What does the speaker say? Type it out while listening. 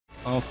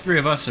All three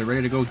of us are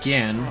ready to go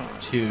again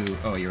to...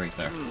 Oh, you're right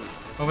there.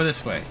 Over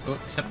this way. Oh,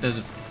 except there's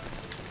a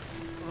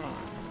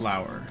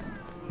flower.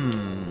 You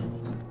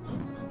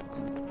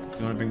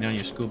want to bring down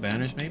your school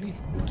banners, maybe? Do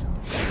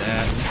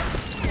that.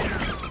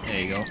 There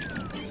you go.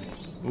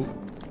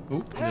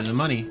 Oh, there's the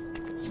money.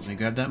 Let me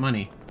grab that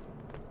money.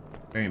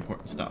 Very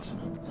important stuff.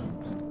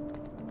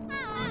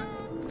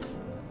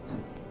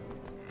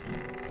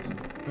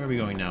 Where are we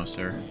going now,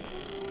 sir?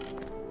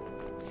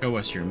 Show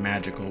us your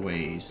magical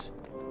ways.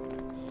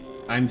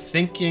 I'm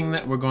thinking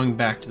that we're going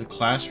back to the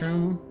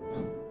classroom.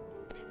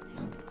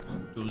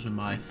 Those are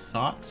my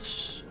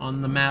thoughts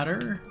on the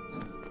matter.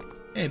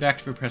 Hey, back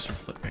to Professor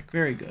Flitwick.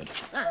 Very good.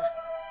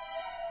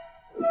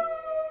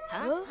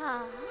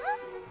 Oh,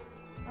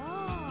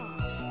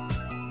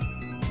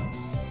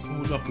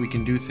 look, we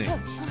can do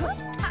things.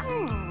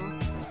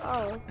 And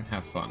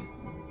have fun.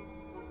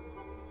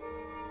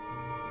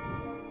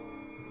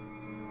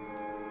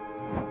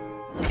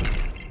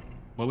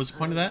 What was the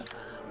point of that?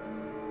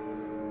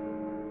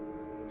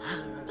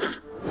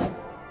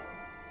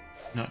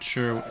 Not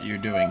sure what you're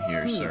doing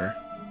here, sir.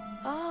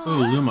 Oh,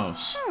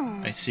 Lumos.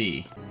 I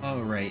see.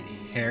 Alright,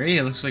 Harry,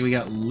 it looks like we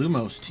got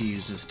Lumos to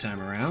use this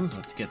time around.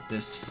 Let's get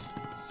this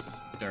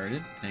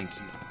started. Thank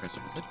you, Professor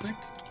Flitwick.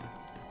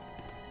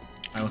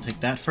 I will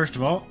take that first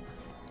of all.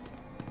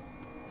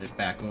 Put it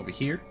back over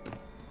here.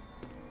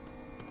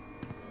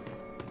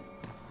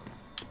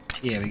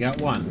 Yeah, we got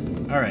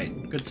one.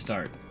 Alright, good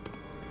start.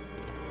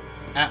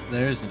 Ah,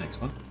 there's the next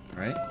one.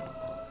 Alright.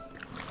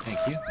 Thank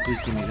you.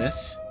 Please give me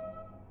this.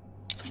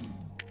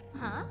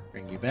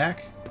 Bring you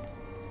back.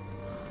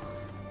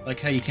 Like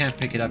how you can't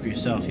pick it up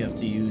yourself, you have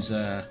to use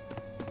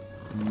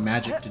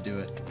magic to do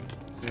it.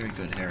 Very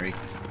good, Harry.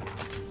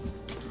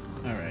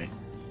 Alright.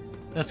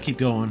 Let's keep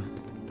going.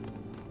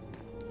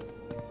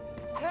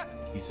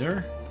 Key,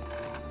 sir.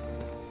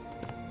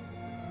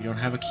 We don't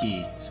have a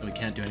key, so we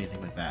can't do anything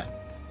with that.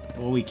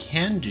 What we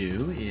can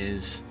do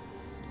is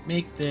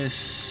make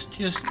this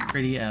just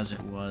pretty as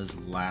it was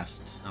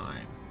last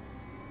time.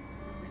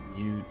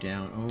 Bring you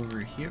down over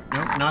here.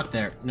 Nope, not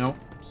there. Nope.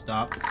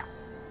 Stop.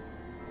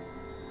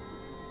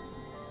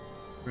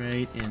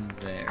 Right in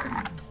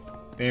there.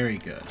 Very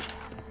good.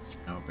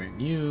 Now I'll bring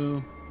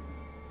you.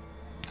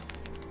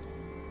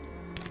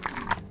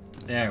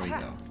 There we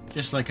go.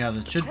 Just like how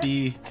it should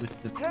be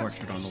with the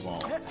portrait on the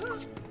wall.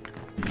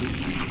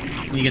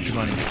 And you get some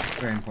money.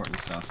 Very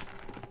important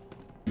stuff.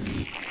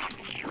 Nope.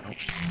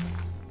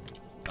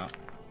 Stop.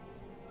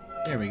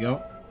 There we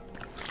go.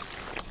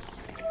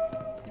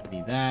 Give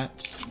me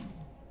that.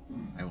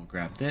 I will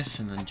grab this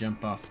and then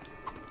jump off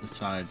the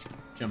side.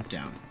 Jump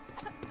down.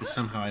 Because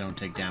somehow I don't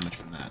take damage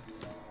from that.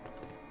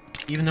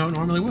 Even though it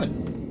normally would.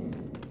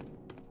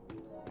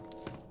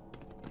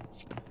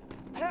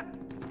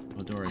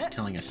 Eldora is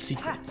telling us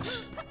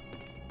secrets.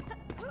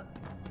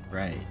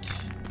 Right.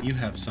 You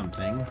have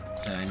something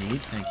that I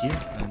need. Thank you.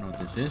 I don't know what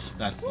this is.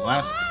 That's the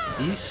last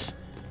piece.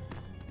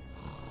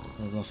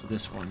 There's also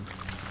this one.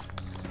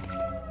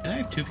 Can I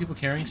have two people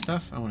carrying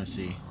stuff? I want to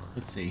see.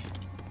 Let's see.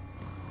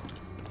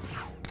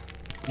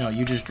 No,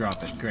 you just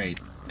drop it. Great.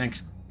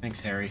 Thanks,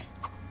 Harry.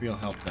 Real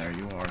help there.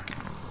 You are.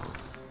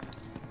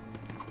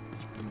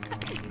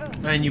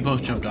 And you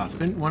both jumped off.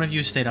 Couldn't one of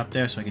you stayed up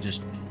there so I could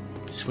just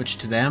switch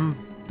to them?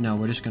 No,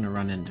 we're just going to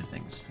run into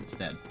things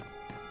instead.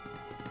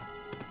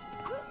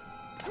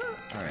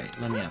 Alright,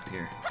 let me up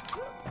here.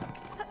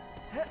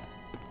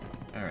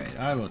 Alright,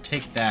 I will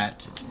take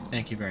that.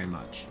 Thank you very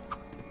much.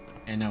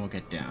 And now we'll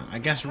get down. I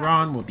guess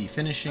Ron will be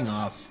finishing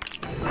off.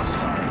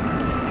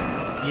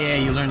 Yeah,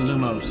 you learned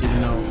Lumos,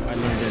 even though I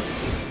learned it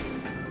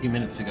a few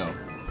minutes ago.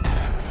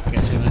 I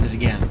guess I learned it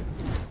again.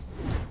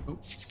 Oh.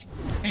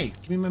 Hey,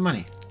 give me my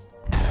money.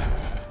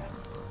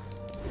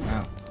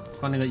 Wow. It's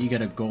funny that you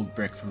get a gold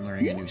brick from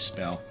learning a new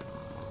spell.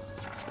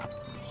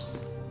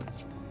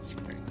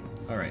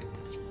 Alright.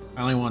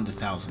 I only wanted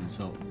 1,000,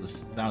 so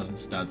this 1,000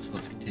 studs. So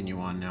let's continue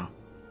on now.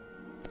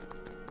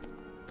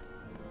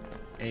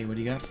 Hey, what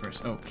do you got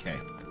first? Okay.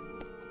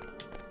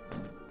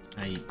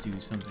 I do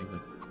something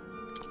with...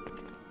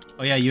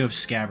 Oh yeah, you have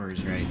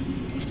scabbers, right?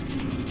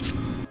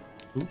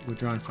 Ooh, we're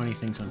drawing funny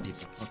things on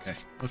people. Okay,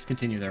 let's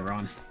continue there,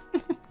 Ron.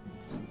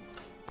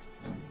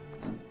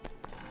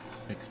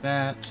 Fix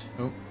that.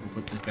 Oh, we'll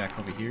put this back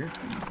over here.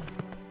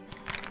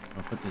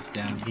 I'll put this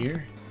down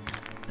here.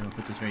 And we'll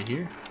put this right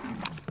here.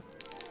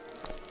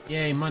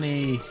 Yay,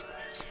 money!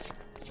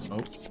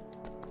 Oh.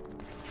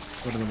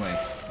 Go to the way.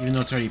 Even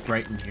though it's already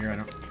bright in here, I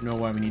don't know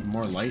why we need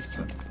more light,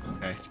 but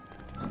okay.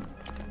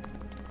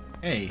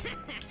 Hey.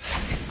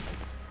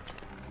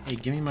 Hey,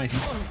 give me my...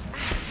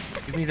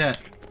 Give me that...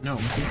 No,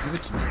 give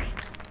it to me.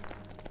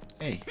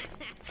 Hey.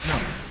 No.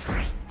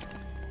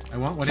 I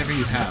want whatever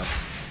you have.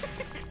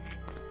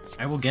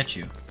 I will get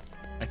you.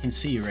 I can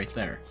see you right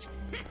there.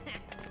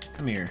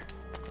 Come here.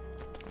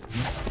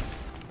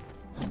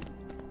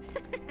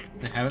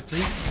 Can I have it,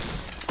 please?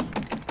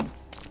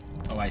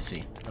 Oh, I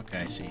see.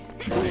 Okay, I see.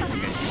 I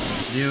think I see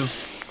what to do.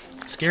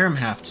 Scare him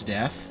half to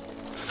death.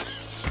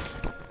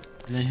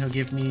 And then he'll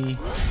give me...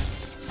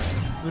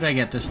 Who'd I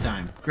get this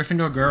time?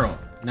 Gryffindor girl.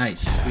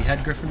 Nice. We had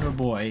Gryffindor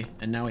boy,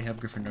 and now we have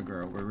Gryffindor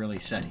girl. We're really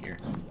set here.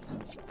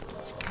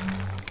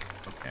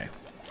 Okay.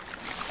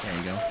 There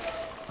you go.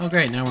 Oh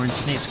great, now we're in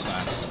Snape's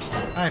class.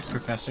 Hi,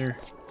 Professor.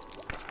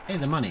 Hey,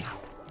 the money.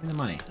 Give me the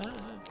money.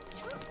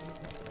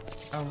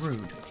 How rude.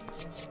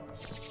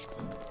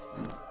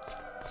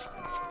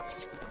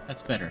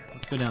 That's better.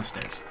 Let's go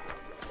downstairs.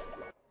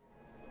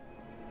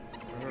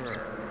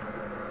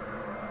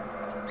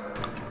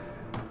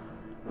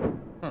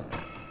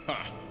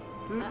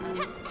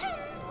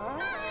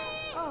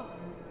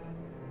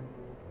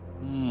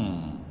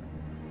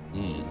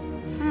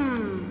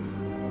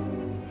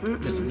 He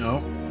doesn't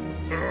know.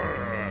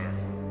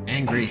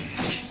 Angry.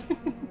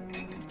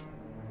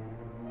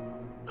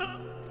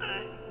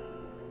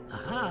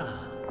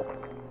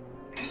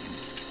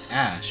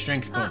 Ah,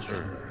 strength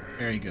potion.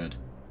 Very good.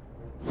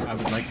 I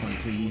would like one,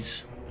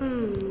 please.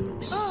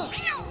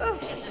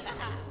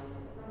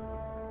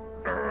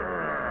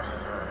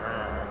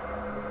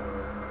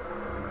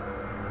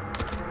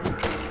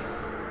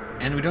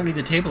 And we don't need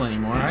the table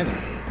anymore either.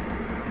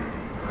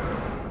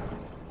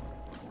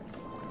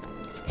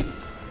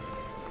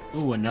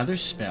 Ooh, another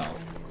spell.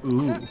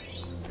 Ooh,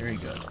 very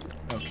good.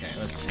 Okay,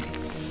 let's see.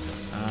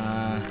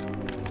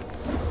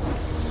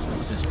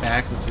 Put this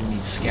back. Looks like we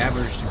need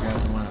scabbards to grab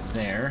the one up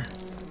there.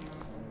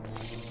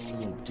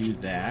 We'll do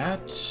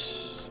that.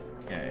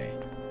 Okay.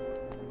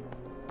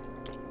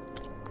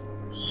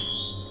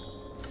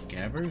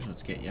 Scabbards,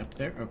 let's get you up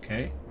there.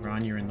 Okay,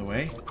 Ron, you're in the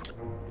way.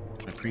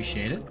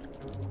 Appreciate it.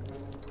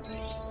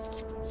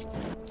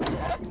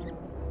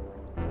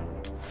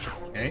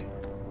 Okay.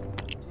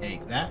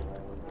 Take that.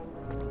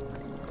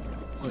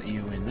 Put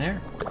you in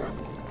there.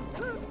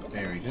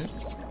 Very good.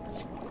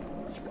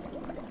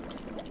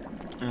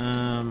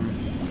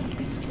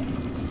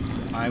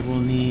 I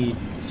will need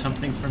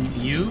something from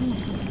you,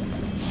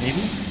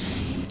 maybe?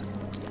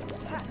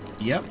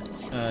 Yep.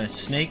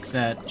 Snake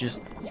that just...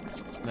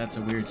 That's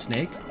a weird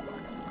snake.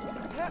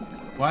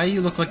 Why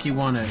you look like you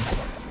want to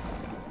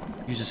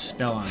use a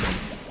spell on me?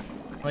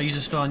 Why use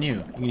a spell on you?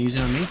 You gonna use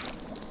it on me?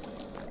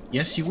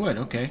 Yes, you would.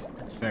 Okay,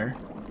 that's fair.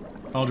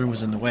 Cauldron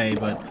was in the way,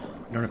 but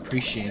I don't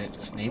appreciate it,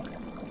 Snape.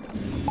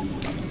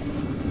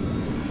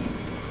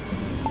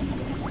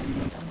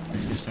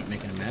 Let's just start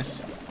making a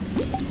mess.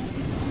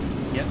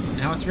 Yep,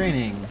 now it's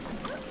raining.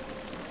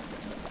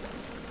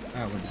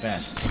 Oh, we're the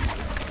best.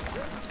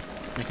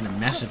 Making a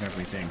mess of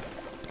everything.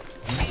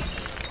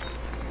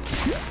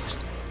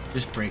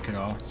 Just break it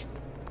all.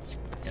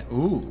 Yeah.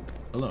 Ooh,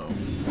 hello.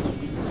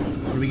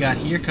 What do we got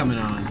here coming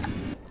on?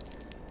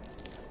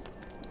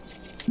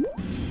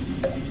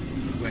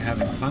 We're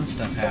having fun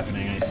stuff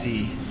happening, I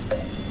see.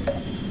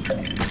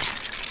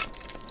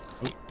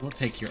 Oh, we'll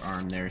take your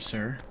arm there,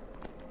 sir.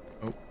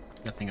 Oh,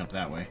 nothing up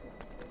that way.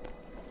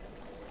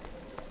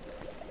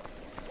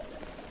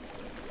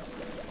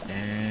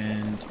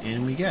 And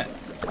in we get.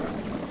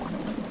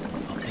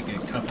 I'll take a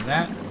cup of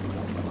that.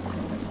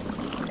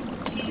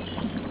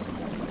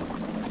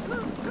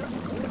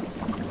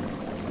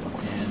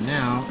 And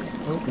now,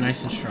 oh,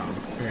 nice and strong.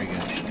 Very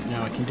good.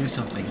 Now I can do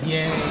something.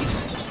 Yay!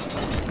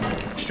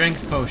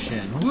 Strength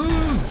potion. Woo!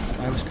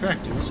 I was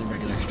correct. It was a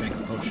regular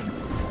strength potion.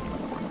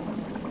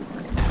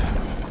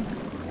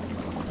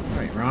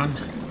 Alright, Ron.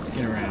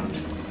 Get around.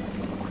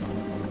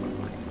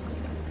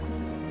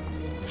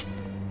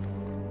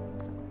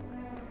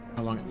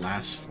 How long it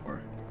lasts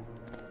for.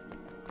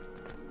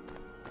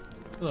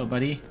 Hello,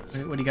 buddy.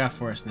 What do you got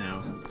for us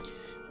now?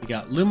 We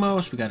got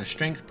Lumos. We got a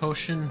strength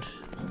potion.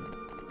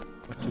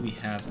 What do we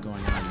have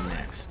going on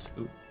next?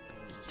 Ooh.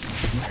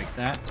 Break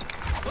that.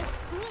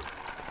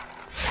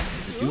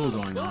 There's a duel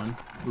going on.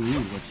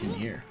 Ooh, what's in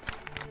here?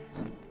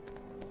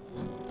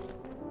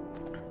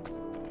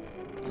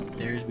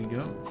 There we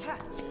go.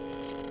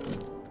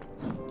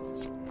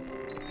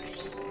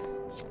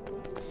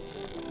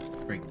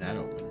 Break that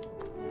open.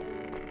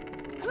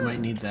 We might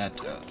need that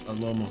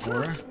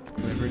Alomahora,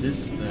 whatever it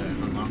is, the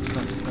unlock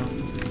stuff spell.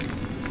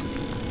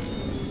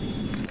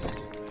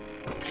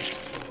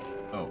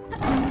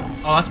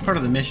 Oh, that's part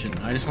of the mission.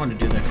 I just wanted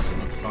to do that because it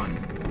looked fun.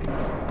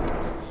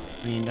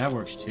 I mean, that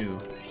works too.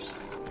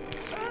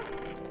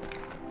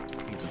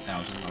 Get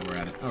 1,000 while we're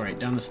at it. Alright,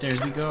 down the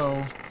stairs we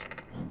go.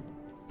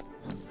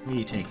 Where are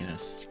you taking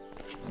us?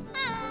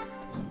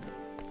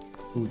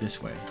 Ooh,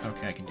 this way.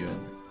 Okay, I can do it.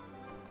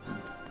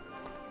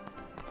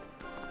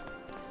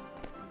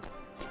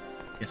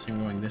 Guess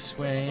I'm going this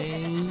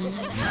way.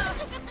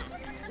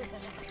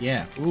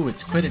 Yeah. Ooh,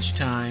 it's Quidditch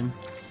time.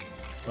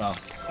 Well,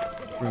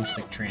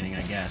 broomstick training,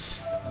 I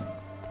guess.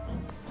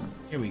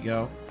 Here we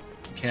go.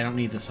 Okay, I don't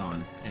need this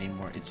on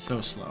anymore. It's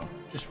so slow.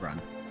 Just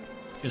run.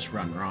 Just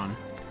run, Ron.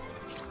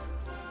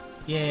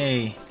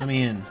 Yay! Let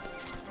me in.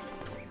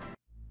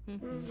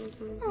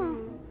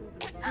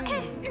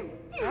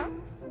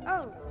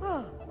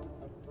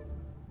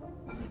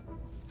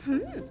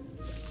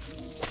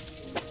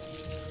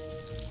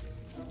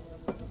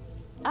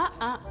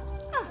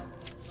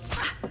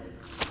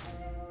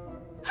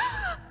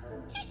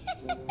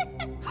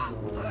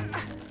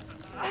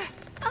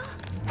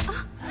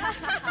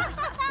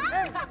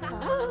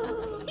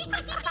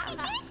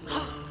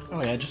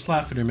 Oh yeah, just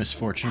laugh at her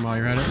misfortune while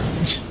you're at it.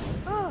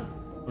 Oh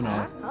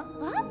no.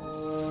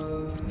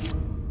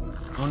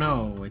 Oh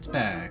no, it's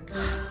back.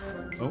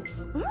 Oh.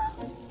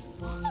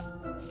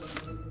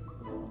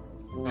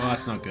 Oh,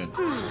 that's not good.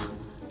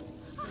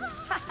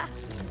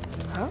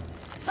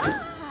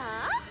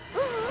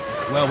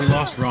 Well, we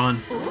lost Ron.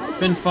 It's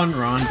been fun,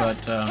 Ron,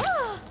 but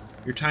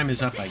your time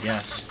is up, I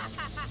guess.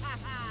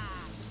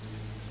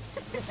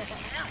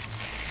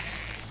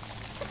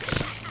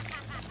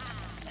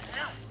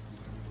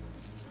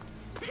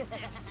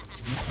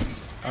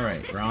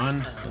 Alright,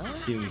 Ron. Let's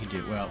see what we can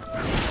do. Well.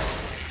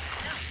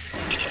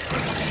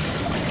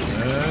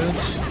 Good.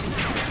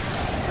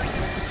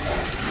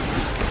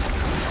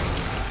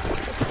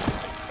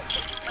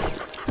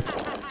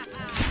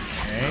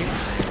 Okay,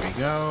 there we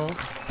go.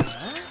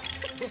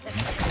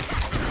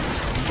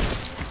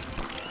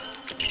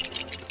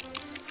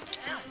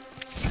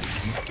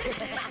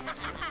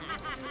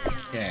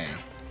 Okay.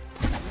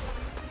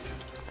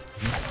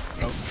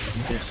 Oh,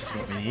 this is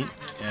what we need.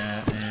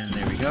 And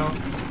there we go.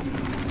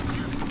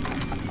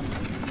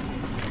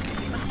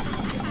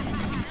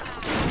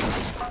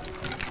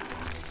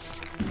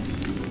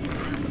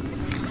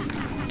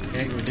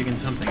 Okay, we're digging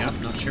something up.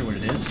 Not sure what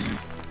it is.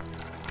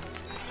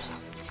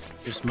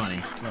 Just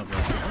money. Lovely.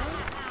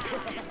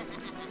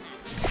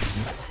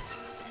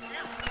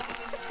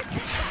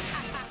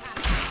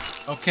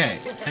 Okay,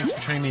 thanks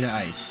for turning me to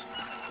ice.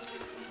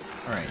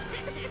 Alright.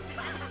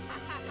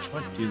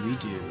 What do we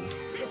do?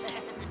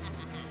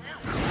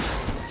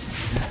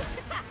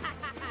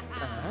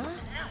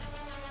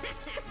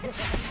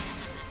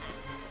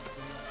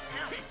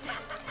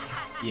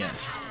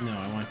 Yes. No,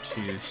 I want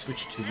to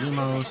switch to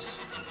Lumos.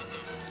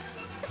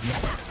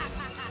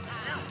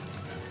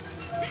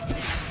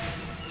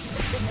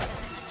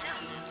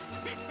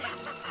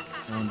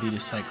 I want B to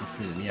cycle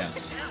through them.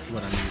 Yes, this is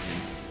what I'm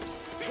using.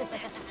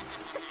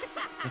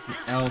 Nothing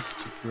else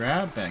to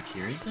grab back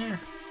here, is there?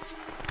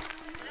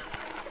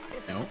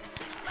 Nope.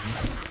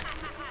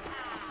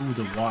 Ooh,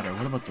 the water.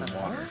 What about the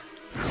water?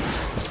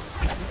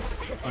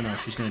 Oh no,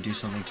 she's gonna do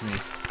something to me.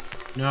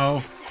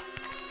 No.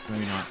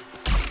 Maybe not.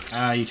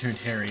 Ah, you turned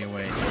Harry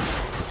away.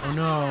 Oh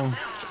no.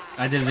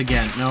 I did it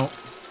again. No.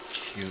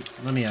 Shoot.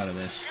 Let me out of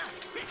this.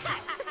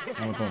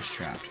 Oh, we're both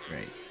trapped.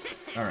 Great.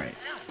 Alright.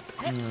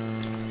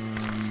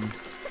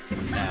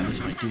 This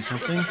might do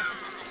something.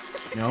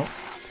 Nope.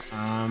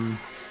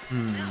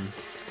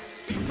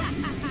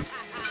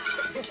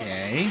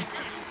 Okay.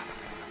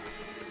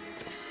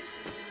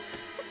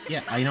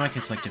 Yeah, I know I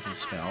can select different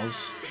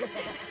spells.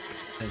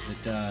 Because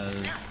it does...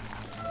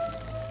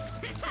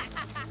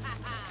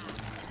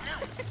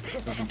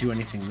 Doesn't do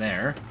anything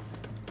there.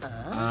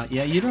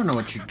 Yeah, you don't know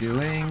what you're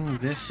doing.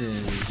 This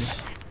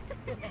is...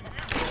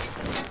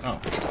 Oh.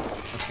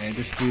 Okay,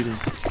 this dude is...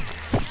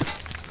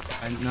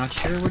 I'm not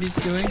sure what he's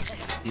doing.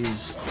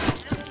 He's...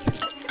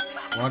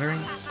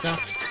 watering stuff.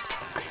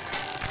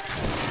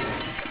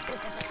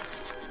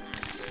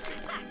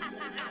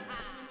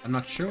 I'm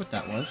not sure what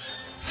that was.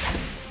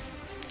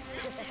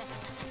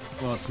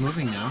 Well, it's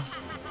moving now.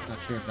 Not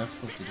sure if that's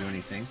supposed to do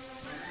anything.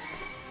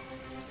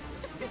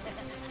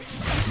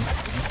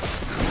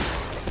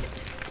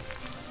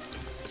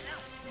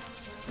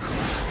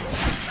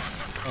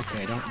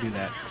 Okay, don't do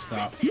that.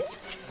 Stop.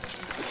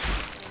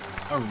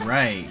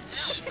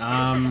 Alright.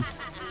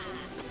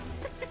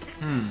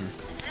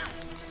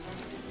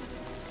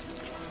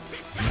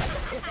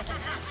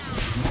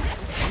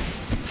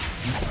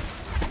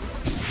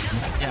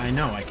 Yeah, I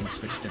know I can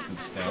switch different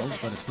spells,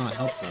 but it's not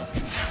helpful.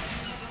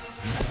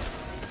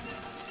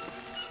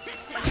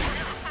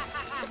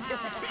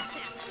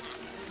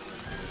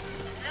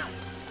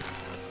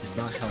 It's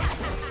not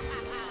helpful.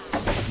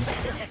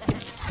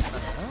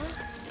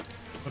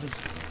 What is...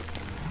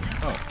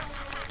 Oh.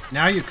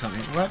 Now you're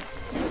coming. What?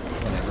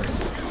 Whatever.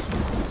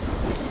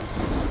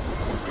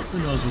 Who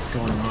knows what's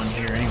going on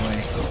here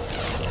anyway?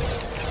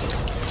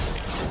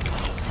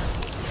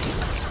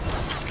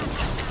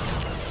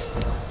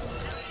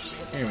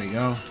 There we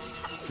go.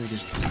 Can we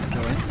just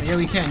go in? Yeah,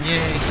 we can.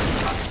 Yay!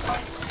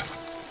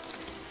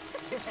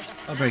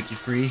 I'll break you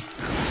free.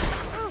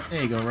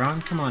 There you go,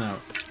 Ron. Come on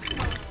out.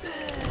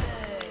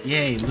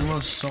 Yay,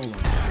 Lumos solo.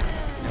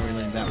 Now we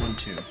learned that one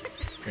too.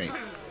 Great.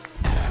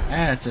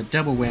 Ah, it's a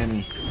double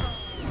whammy.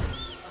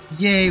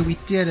 Yay, we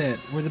did it!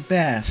 We're the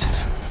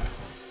best!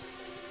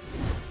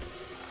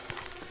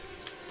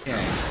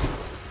 Okay.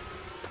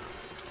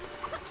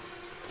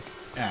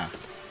 Yeah.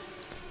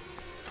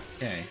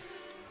 Okay.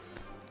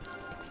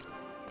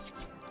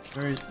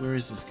 Where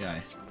is this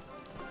guy?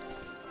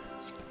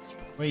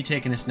 Where are you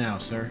taking us now,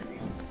 sir?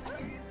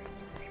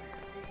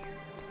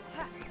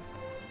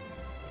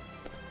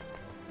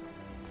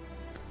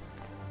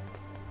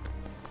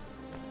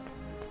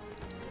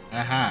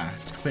 Aha!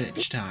 It's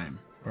Quidditch time.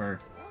 Or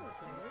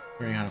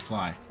learning how to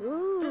fly.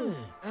 Ooh.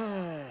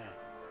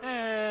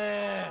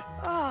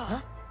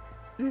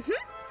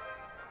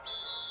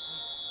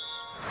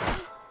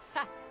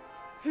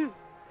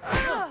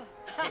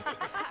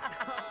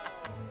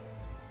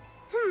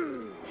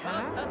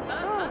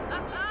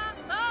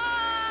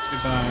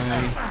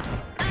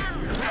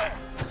 Goodbye.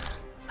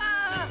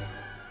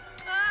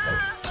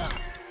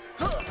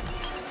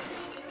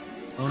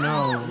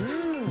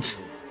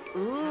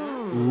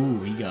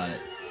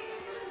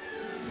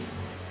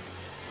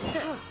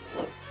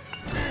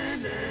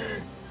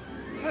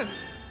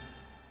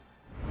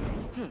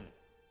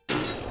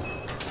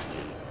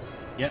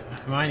 Yep,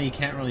 Hermione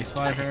can't really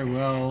fly very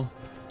well.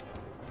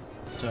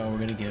 So we're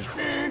gonna give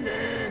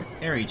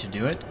Harry to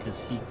do it,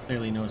 because he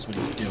clearly knows what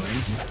he's doing.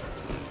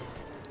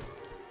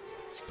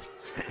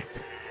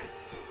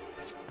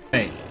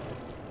 Hey.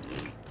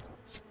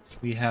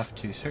 We have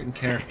to. Certain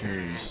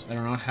characters. I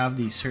do not have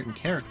these certain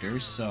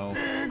characters, so...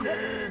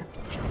 How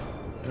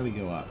do we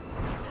go up?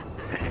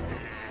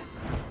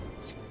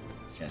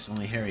 Yes,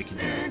 only Harry can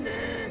do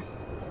it.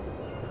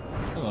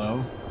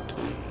 Hello.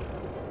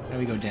 How do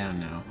we go down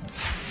now?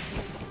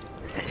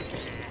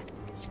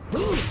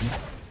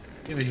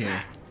 Give it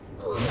here.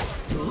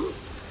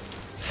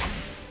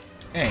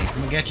 Hey, I'm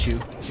gonna get you.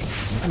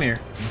 Come here.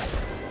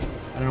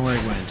 I don't know where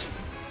he went.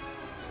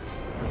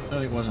 I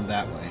thought it wasn't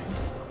that way.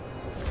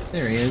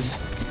 There he is.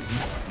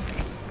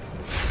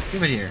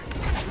 Give it here.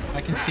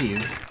 I can see you.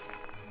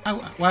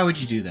 Why would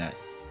you do that?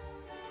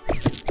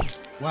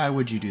 Why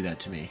would you do that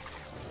to me?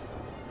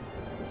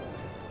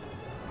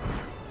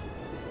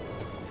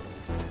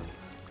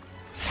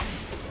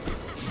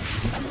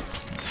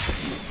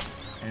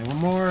 And one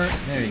more.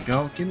 There you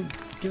go.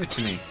 Give it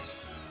to me.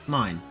 It's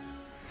mine.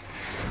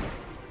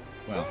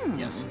 Well,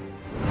 yes.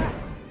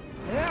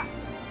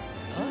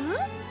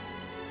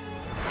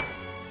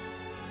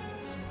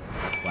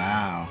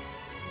 Wow.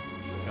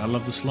 Gotta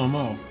love the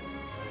slow-mo.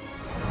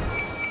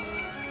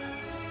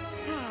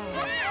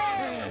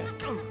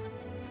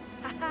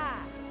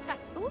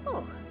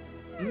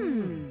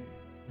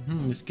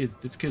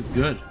 This kid's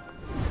good.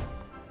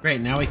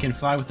 Great, now we can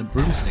fly with the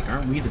broomstick.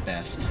 Aren't we the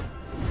best?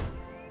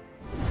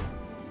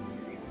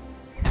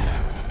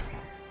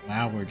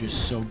 Wow, we're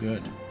just so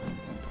good.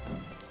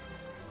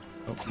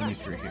 Oh, let me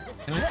through here.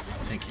 Can I?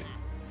 Thank you.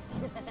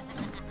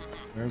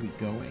 Where are we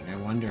going? I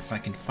wonder if I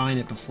can find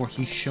it before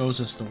he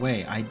shows us the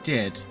way. I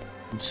did.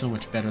 I'm so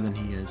much better than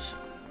he is.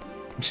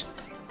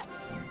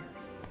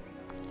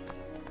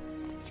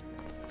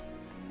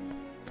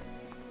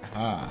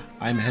 Aha.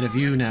 I'm ahead of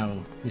you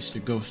now, Mr.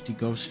 Ghosty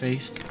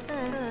Ghostface.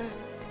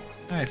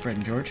 Hi, Fred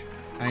and George.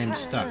 I am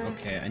stuck.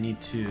 Okay, I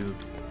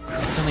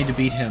still need to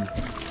beat him.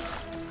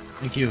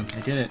 Thank you.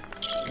 I did it.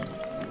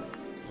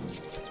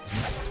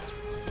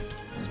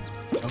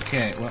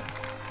 Okay,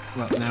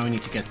 well, now we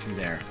need to get through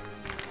there.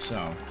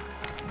 So,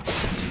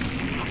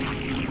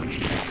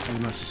 we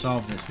must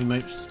solve this. We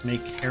might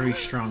make Harry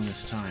strong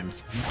this time.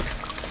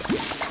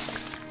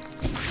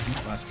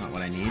 Well, that's not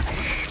what I need.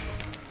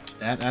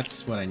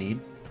 That's what I need.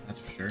 That's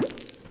for sure.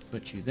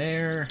 Put you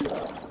there.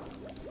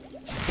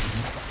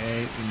 Okay,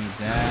 we need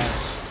that.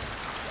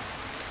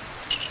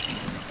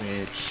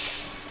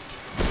 Which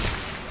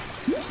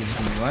gives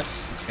me what?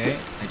 Okay,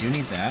 I do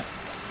need that.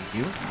 Thank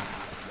you.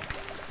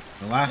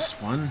 The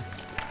last one.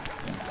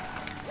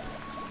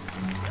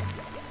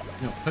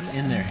 No, put it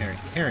in there, Harry.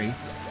 Harry.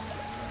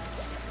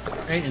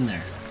 Right in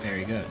there.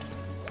 Very good.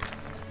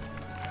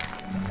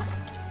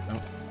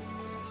 Oh.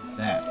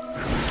 That.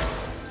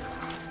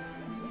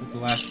 Put the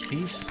last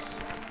piece.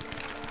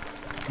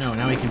 No,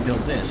 now we can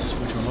build this,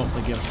 which will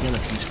hopefully give us the other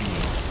piece we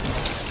need.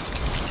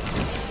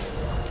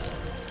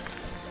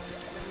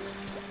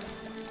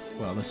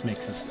 Well, this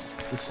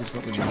is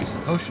what we're going to use the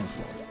potion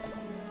for.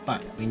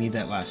 But, we need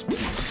that last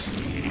piece.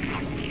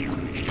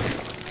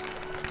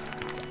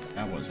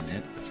 That wasn't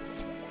it.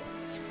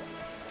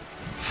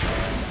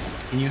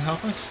 Can you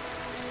help us?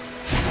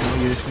 No,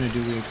 you're just going to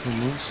do really cool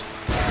moves?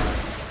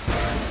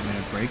 I'm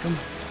going to break them?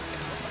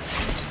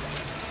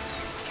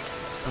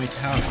 Wait,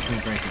 how can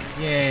we break them?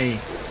 Yay!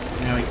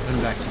 Now we can put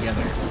them back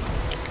together.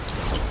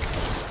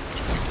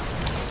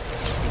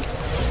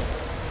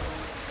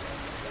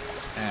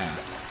 Ah.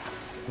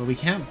 Well, we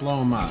can't blow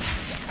them up,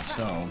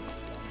 so...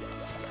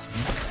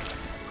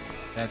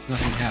 That's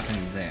nothing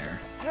happening there.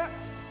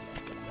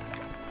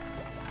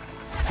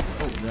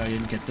 Oh, no, I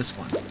didn't get this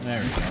one.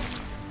 There we go.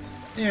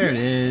 There it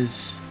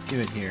is. Give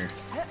it here.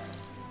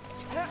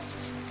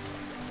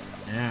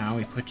 Now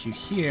we put you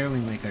here, we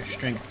make our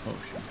strength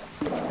potion.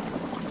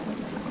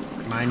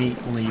 Hermione,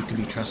 only you can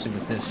be trusted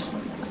with this.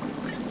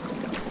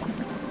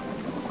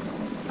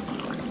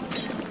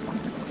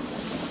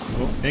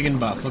 Oh, big and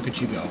buff, look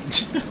at you go.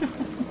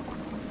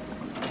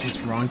 This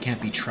Ron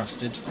can't be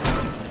trusted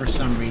for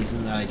some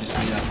reason that I just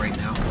made up right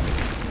now.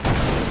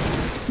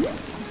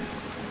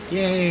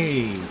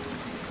 Yay!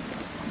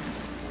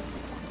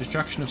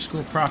 Destruction of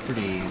school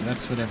property.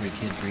 That's what every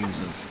kid dreams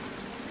of.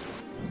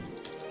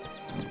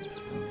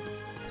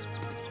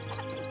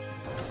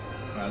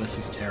 Wow, this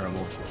is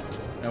terrible.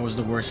 That was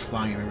the worst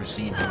flying I've ever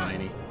seen,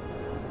 Hermione.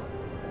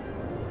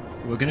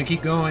 We're gonna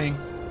keep going.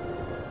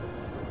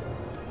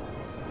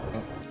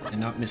 Oh,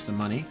 and not miss the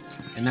money.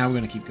 And now we're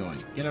gonna keep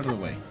going. Get out of the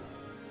way.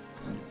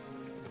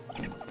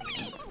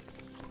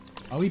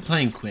 Are we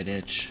playing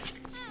Quidditch?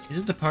 Is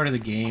it the part of the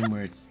game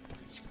where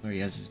he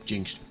has his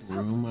Jinxed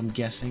broom, I'm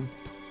guessing?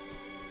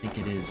 I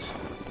think it is.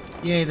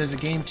 Yay, there's a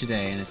game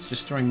today, and it's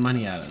just throwing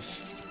money at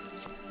us.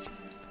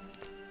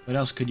 What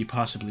else could you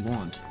possibly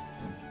want?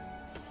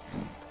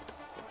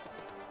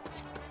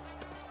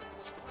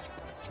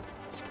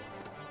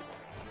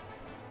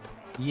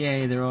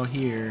 Yay, they're all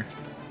here.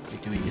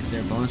 Wait, is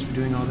there a bonus for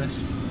doing all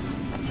this?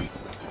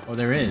 Oh,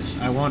 there is.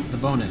 I want the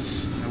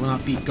bonus. I will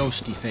not beat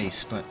Ghosty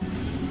Face, but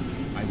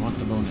I want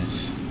the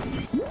bonus.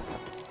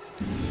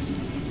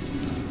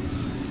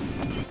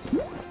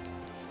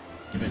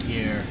 Give it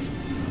here.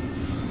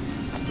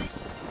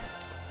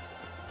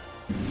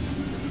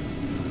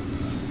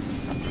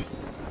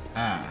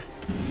 Ah.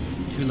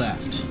 2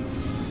 left.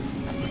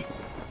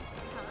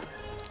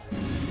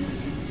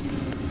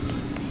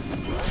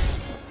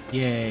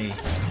 Yay.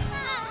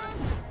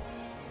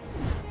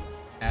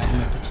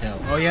 Adma Patel.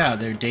 Oh yeah,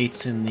 their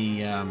dates in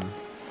the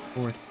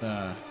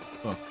 4th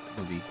book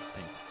movie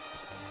thing.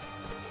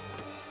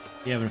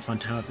 You having a fun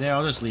time up there?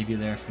 I'll just leave you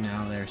there for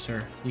now there,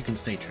 sir. You can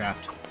stay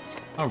trapped.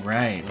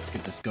 Alright, let's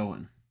get this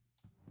going.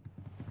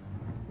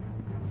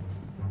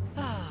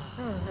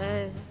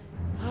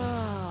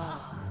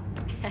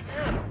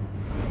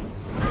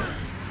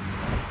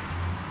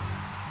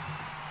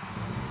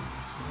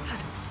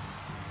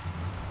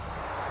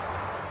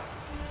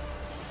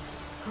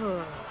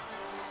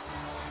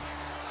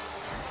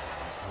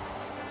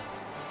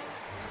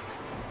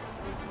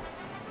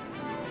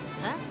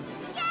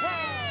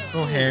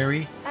 Go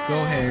Harry,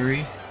 go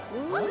Harry.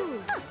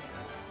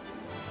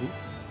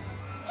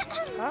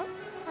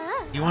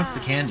 He wants the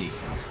candy.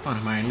 Come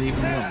on, Hermione, leave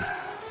him alone.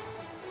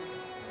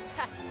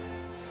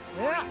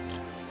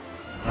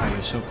 Wow,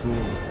 you're so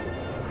cool.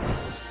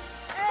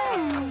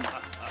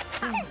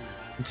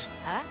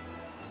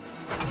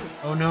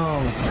 Oh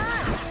no!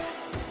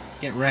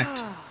 Get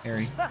wrecked,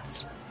 Harry.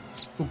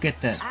 Go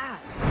get that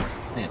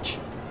snitch.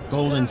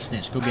 Golden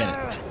snitch, go get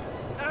it.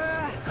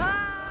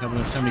 Tell me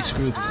if somebody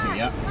screws with you.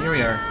 Yep, here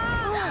we are.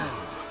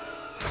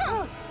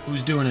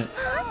 Who's doing it?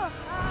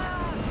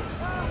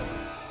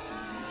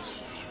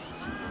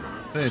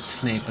 But it's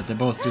Snape, but they're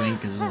both doing it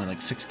because there's only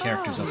like 6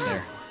 characters up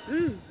there.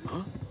 Come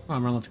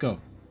on, Ron, let's go.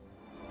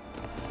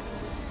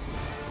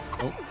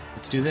 Oh,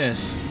 let's do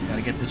this.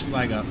 Gotta get this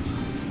flag up.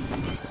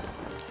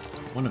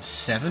 1 of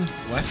 7?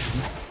 What?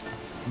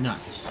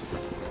 Nuts.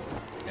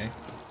 Okay.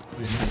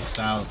 We're just gonna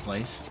style the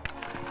place.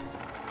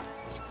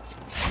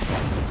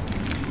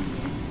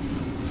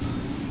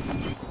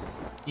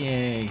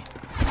 Yay.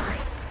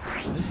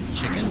 Is this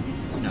chicken?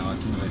 No,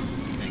 it's another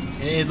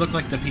thing. It looked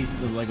like the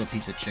Lego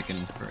piece of chicken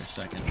for a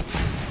second.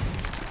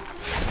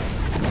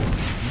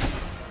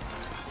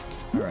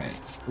 Alright.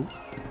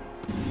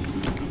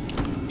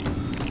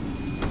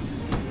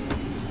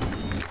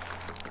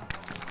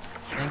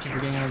 Thank you for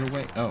getting out of the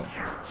way. Oh.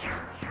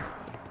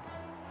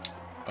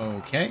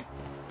 Okay.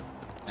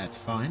 That's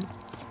fine.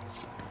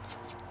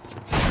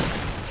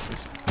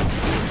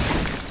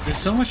 There's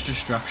so much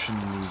destruction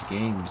in these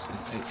games.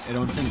 I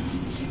don't think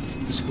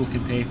the school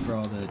can pay for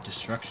all the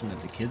destruction that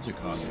the kids are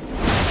causing.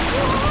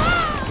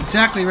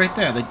 Exactly right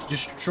there. They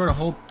just destroyed a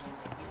whole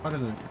part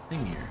of the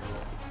thing here.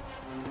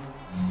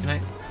 Can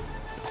I...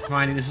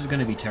 Hermione, this is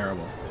going to be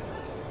terrible.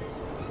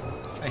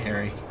 Hi,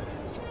 Harry.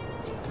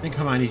 I think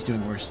Hermione's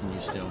doing worse than you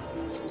still.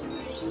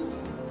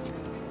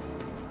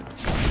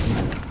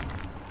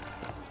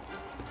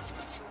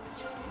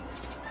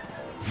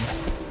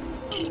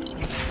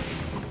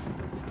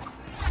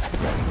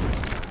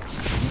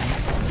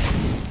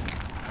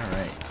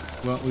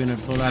 Well, we're gonna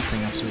blow that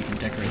thing up so we can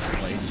decorate the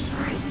place.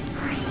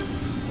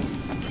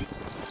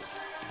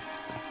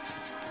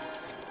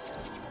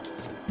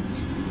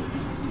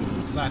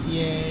 Flap,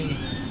 yay!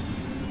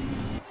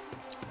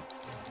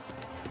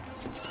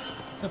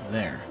 What's up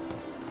there?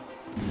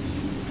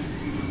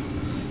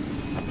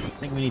 I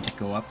think we need to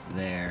go up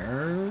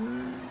there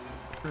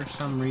for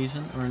some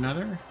reason or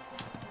another.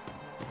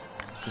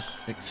 Just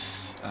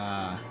fix,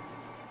 yes,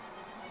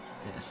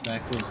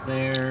 that goes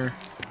there.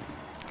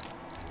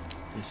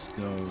 This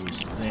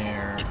goes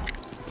there.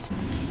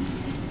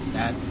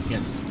 That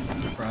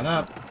gets brought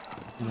up,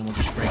 and then we'll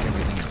just break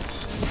everything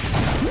else.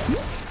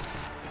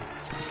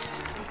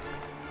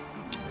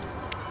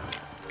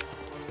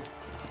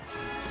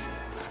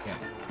 Okay.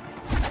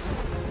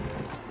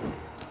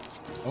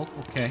 Oh,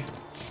 okay.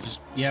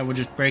 Yeah, we're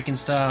just breaking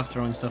stuff,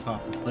 throwing stuff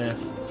off the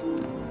cliff.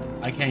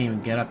 I can't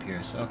even get up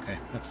here, so okay,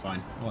 that's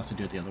fine. We'll have to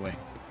do it the other way.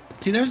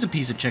 See, there's the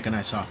piece of chicken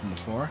I saw from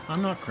before.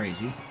 I'm not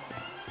crazy.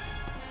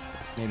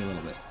 Maybe a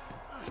little bit.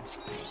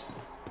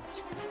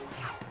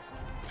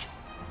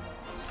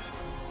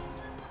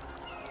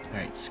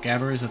 Alright,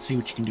 Scabbers, let's see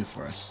what you can do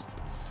for us.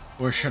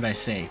 Or should I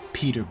say,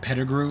 Peter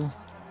Pettigrew?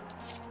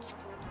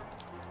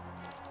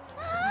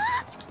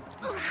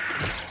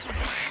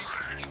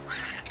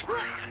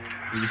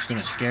 You're just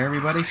gonna scare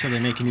everybody so they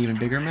make an even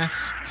bigger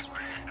mess?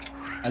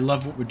 I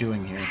love what we're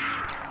doing here.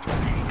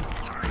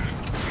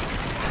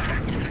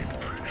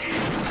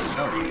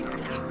 Oh.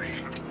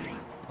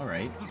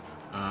 Alright.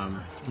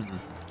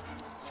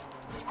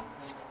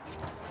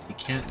 You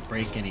can't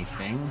break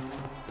anything.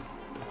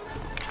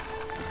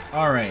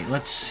 Alright,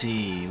 let's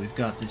see. We've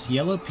got this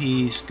yellow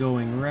piece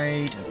going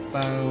right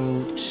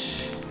about...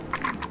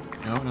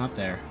 No, not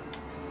there.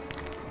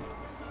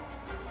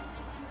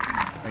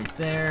 Right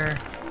there.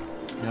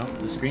 No,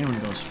 this green one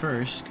goes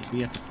first, because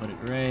we have to put it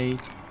right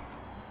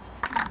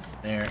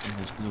there, and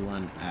this blue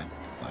one at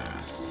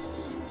last.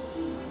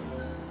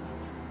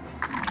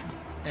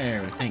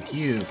 There, thank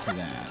you for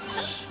that.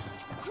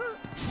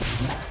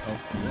 Oh.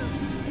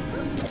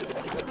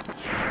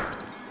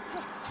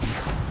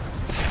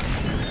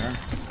 There.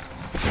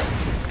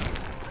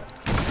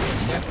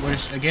 Yep,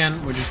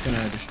 we're just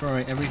gonna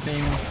destroy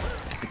everything.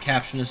 The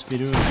caption of this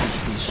video is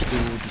basically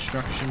school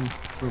destruction,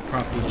 school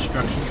property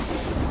destruction.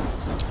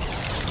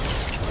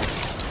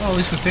 Well, at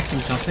least we're fixing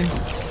something.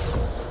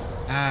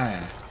 Ah,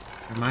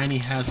 Hermione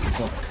has the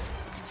book.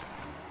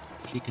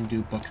 She can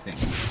do book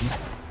things.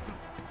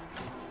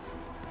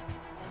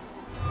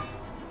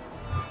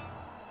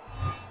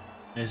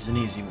 This is an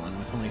easy one.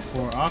 With only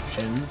 4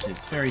 options,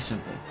 it's very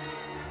simple.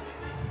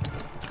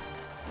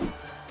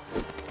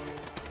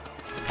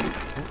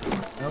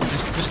 Oh,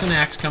 just an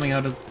axe coming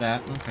out of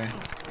that. Okay.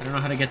 I don't know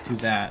how to get through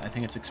that. I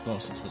think it's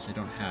explosives, which I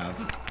don't have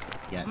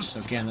yet. So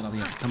again, then I'll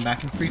have to come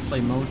back in free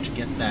play mode to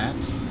get that.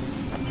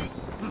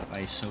 If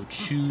I so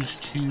choose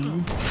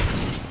to.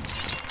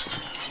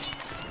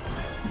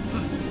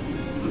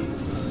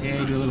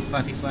 Okay, do a little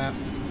flappy flap.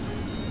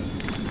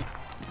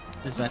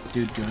 What is that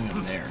dude doing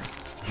up there?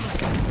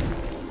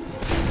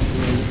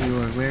 You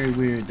are very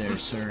weird there,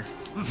 sir.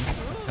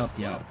 Let's help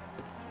you out.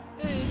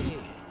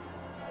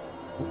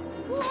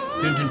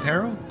 Student in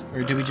peril?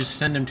 Or did we just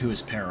send him to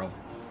his peril?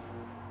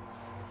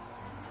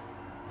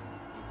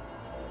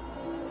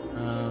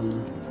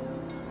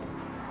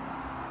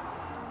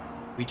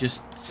 We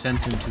just sent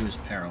him to his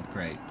peril.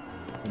 Great.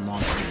 The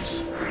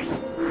monsters.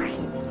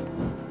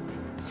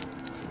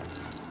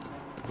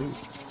 Ooh,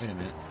 wait a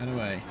minute. How do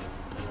I...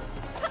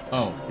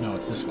 Oh, no,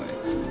 it's this way.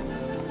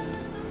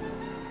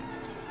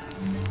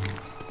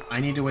 I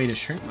need a way to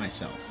shrink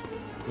myself,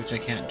 which I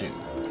can't do.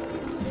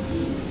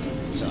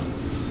 So,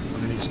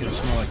 I'm gonna just get a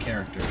smaller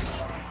character.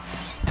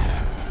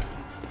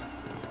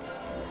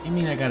 You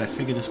mean I gotta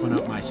figure this one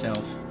out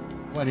myself?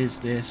 What is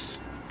this?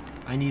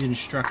 I need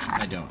instruction.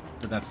 I don't,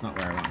 but that's not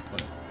where I want to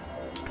put it.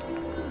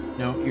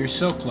 No, you're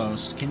so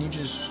close. Can you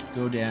just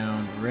go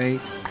down right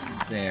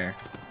there?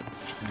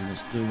 And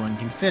this blue one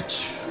can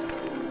fit.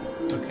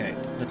 Okay,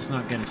 let's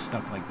not get it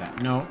stuck like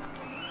that. No.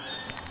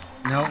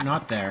 No,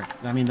 not there.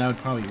 I mean, that would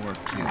probably work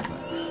too, but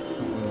that's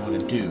not what we want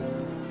to do.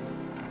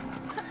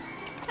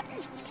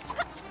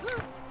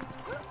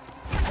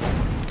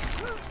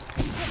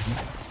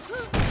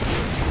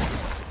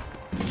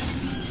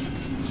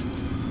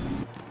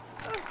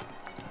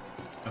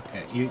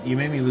 Okay, you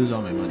made me lose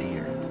all my money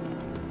here.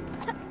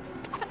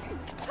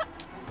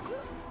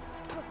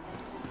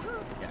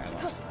 Yeah, I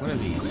lost it. What are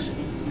these?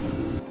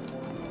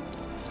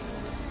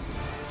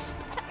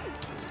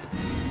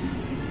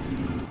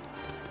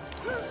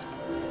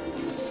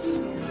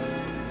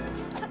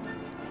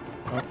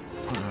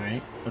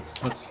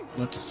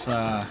 Let's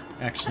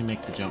actually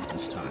make the jump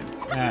this time.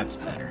 That's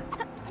better.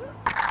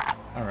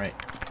 Alright,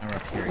 now we're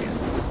up here again.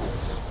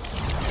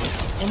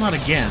 Well, not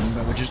again,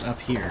 but we're just up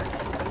here.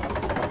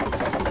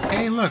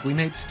 Hey, look, we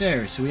made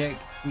stairs, so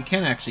we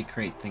can actually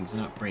create things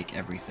and not break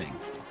everything.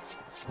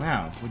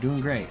 Wow, we're doing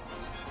great.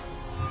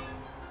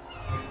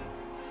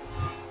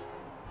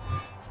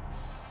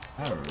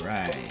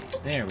 Alright,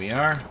 there we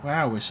are.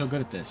 Wow, we're so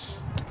good at this.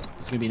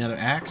 There's gonna be another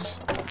axe.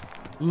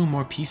 Ooh,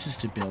 more pieces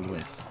to build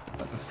with.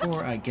 But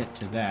before I get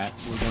to that,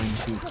 we're going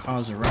to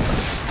cause a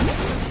ruckus.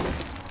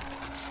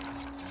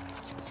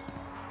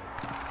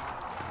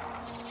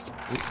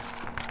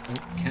 Oh,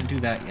 can't do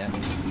that yet.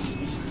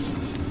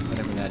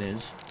 Whatever that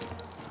is.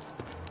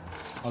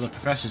 All the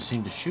professors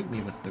seem to shoot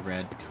me with the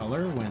red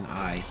color when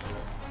I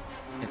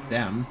hit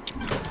them.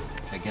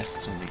 I guess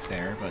it's only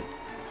fair, but...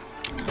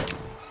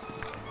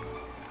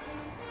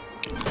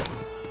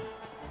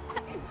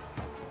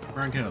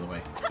 Run, get out of the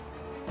way.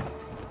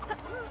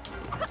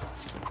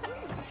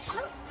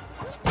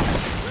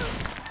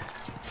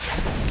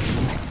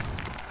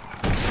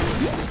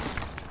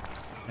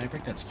 Can I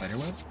break that spider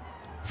web?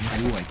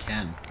 Ooh, I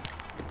can.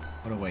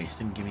 What a waste.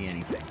 Didn't give me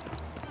anything.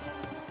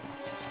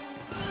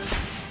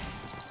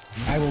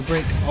 I will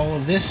break all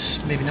of this.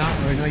 Maybe not.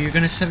 Or no, you're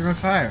going to set it on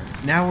fire.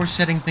 Now we're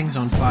setting things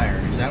on fire.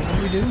 Is that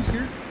what we do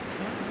here?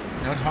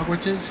 Is that what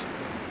Hogwarts is?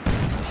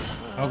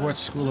 Hogwarts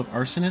School of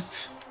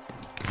Arsonists?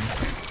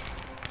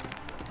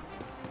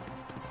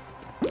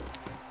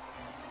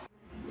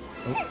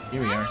 Oh,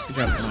 here we are. Good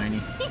job,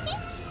 Hermione.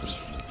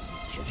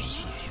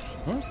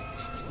 Huh?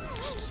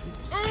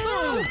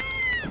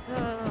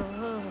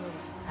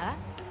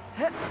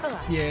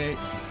 Yay.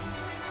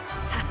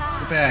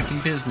 We're back in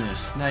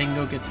business. Now you can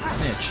go get the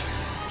snitch.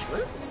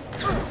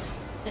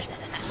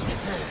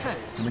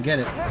 I'm gonna get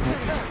it. I'm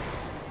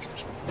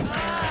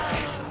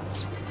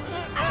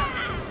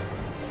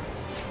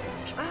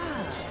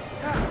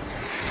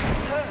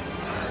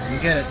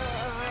gonna get it.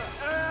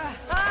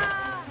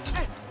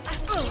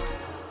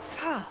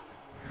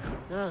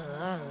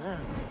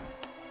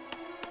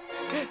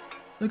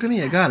 Look at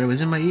me, I got it. It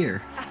was in my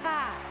ear.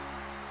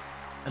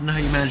 I don't know how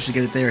you managed to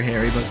get it there,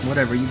 Harry, but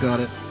whatever, you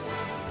got it.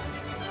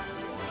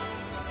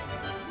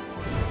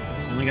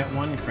 Only got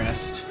one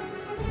crest.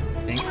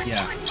 I think,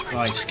 yeah. Well,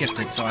 I skipped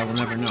it, so I will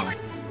never know.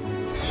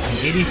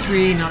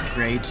 83, not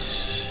great.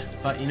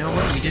 But you know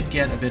what? We did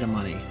get a bit of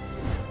money.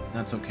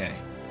 That's okay.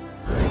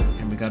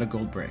 and we got a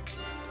gold brick.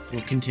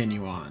 We'll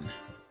continue on.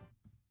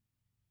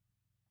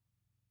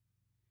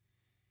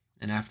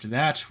 And after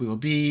that, we will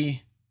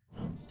be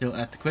still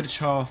at the Quidditch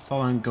Hall,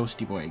 following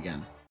Ghosty Boy again.